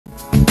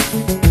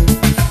Mayor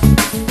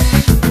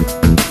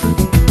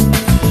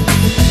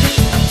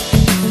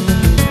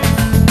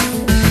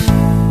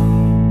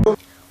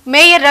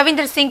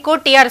Ravindra Singh కు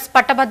TRS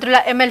పట్టభద్రుల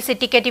MLC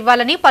ticket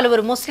ఇవ్వాలని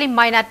పలువురు ముస్లిం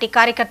మైనార్టీ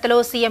కార్యకర్తలు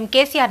సీఎం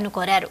కేసీఆర్ ను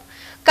కోరారు.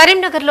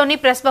 కరీంనగర్లోని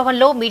ప్రెస్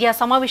భవన్లో మీడియా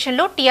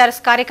సమావేశంలో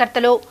టీఆర్ఎస్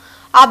కార్యకర్తలు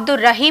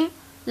అబ్దుర్ రహీం,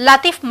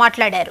 లతీఫ్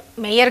మాట్లాడారు.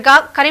 మేయర్గా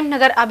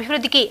కరీంనగర్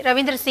అభివృద్ధికి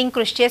రవీంద్ర సింగ్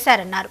కృషి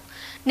చేశారన్నారు.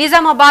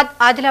 నిజామాబాద్,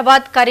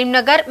 ఆదిలాబాద్,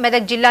 కరీంనగర్,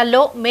 మెదక్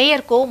జిల్లాల్లో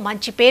మేయర్కు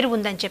మంచి పేరు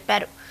ఉందని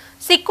చెప్పారు.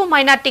 సిక్కు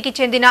మైనార్టీకి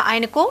చెందిన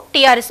ఆయనకు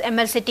టీఆర్ఎస్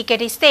ఎమ్మెల్సీ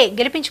టికెట్ ఇస్తే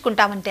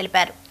గెలిపించుకుంటామని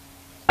తెలిపారు.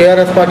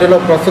 టీఆర్ఎస్ పార్టీలో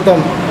ప్రస్తుతం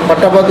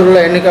పట్టభద్రుల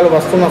ఎన్నికలు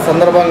వస్తున్న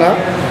సందర్భంగా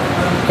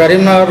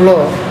కరీంనగర్లో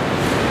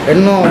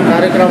ఎన్నో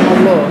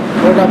కార్యక్రమాల్లో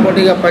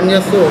పోటాపోటీగా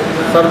పనిచేస్తూ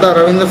సర్దార్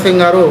రవీంద్ర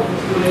సింగ్ గారు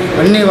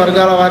అన్ని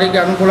వర్గాల వారికి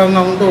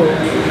అనుకూలంగా ఉంటూ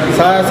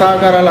సహాయ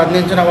సహకారాలు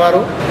అందించిన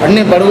వారు.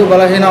 అన్ని బడుగు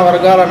బలహీన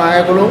వర్గాల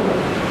నాయకులు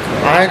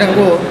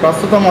ఆయనకు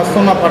ప్రస్తుతం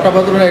వస్తున్న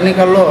పట్టభద్రుల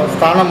ఎన్నికల్లో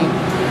స్థానం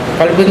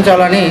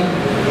కల్పించాలని,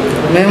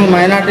 మేము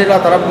మైనార్టీల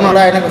తరఫున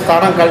ఆయనకు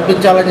స్థానం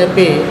కల్పించాలని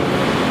చెప్పి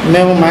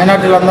మేము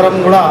మైనార్టీలందరం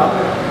కూడా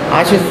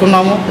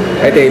ఆశిస్తున్నాము.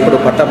 అయితే ఇప్పుడు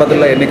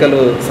పట్టభద్రుల ఎన్నికలు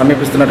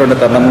సమీపిస్తున్నటువంటి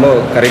తరుణంలో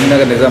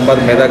కరీంనగర్,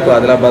 నిజామాబాద్, మెదక్,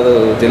 ఆదిలాబాద్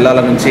జిల్లాల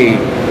నుంచి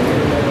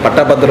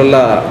పట్టభద్రుల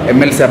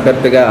ఎమ్మెల్సీ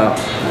అభ్యర్థిగా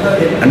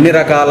అన్ని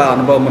రకాల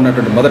అనుభవం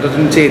ఉన్నటువంటి, మొదటి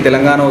నుంచి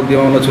తెలంగాణ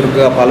ఉద్యమంలో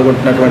చురుకుగా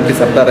పాల్గొంటున్నటువంటి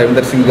సర్దార్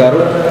రవీంద్ర సింగ్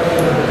గారు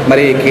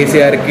మరి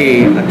కేసీఆర్కి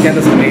అత్యంత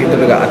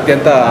సన్నిహితులుగా,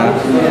 అత్యంత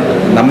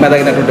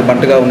నమ్మదగినటువంటి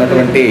బంటుగా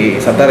ఉన్నటువంటి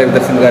సర్దార్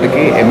రవీంద్ర సింగ్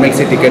గారికి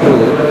ఎమ్మెల్సీ టికెట్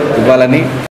ఇవ్వాలని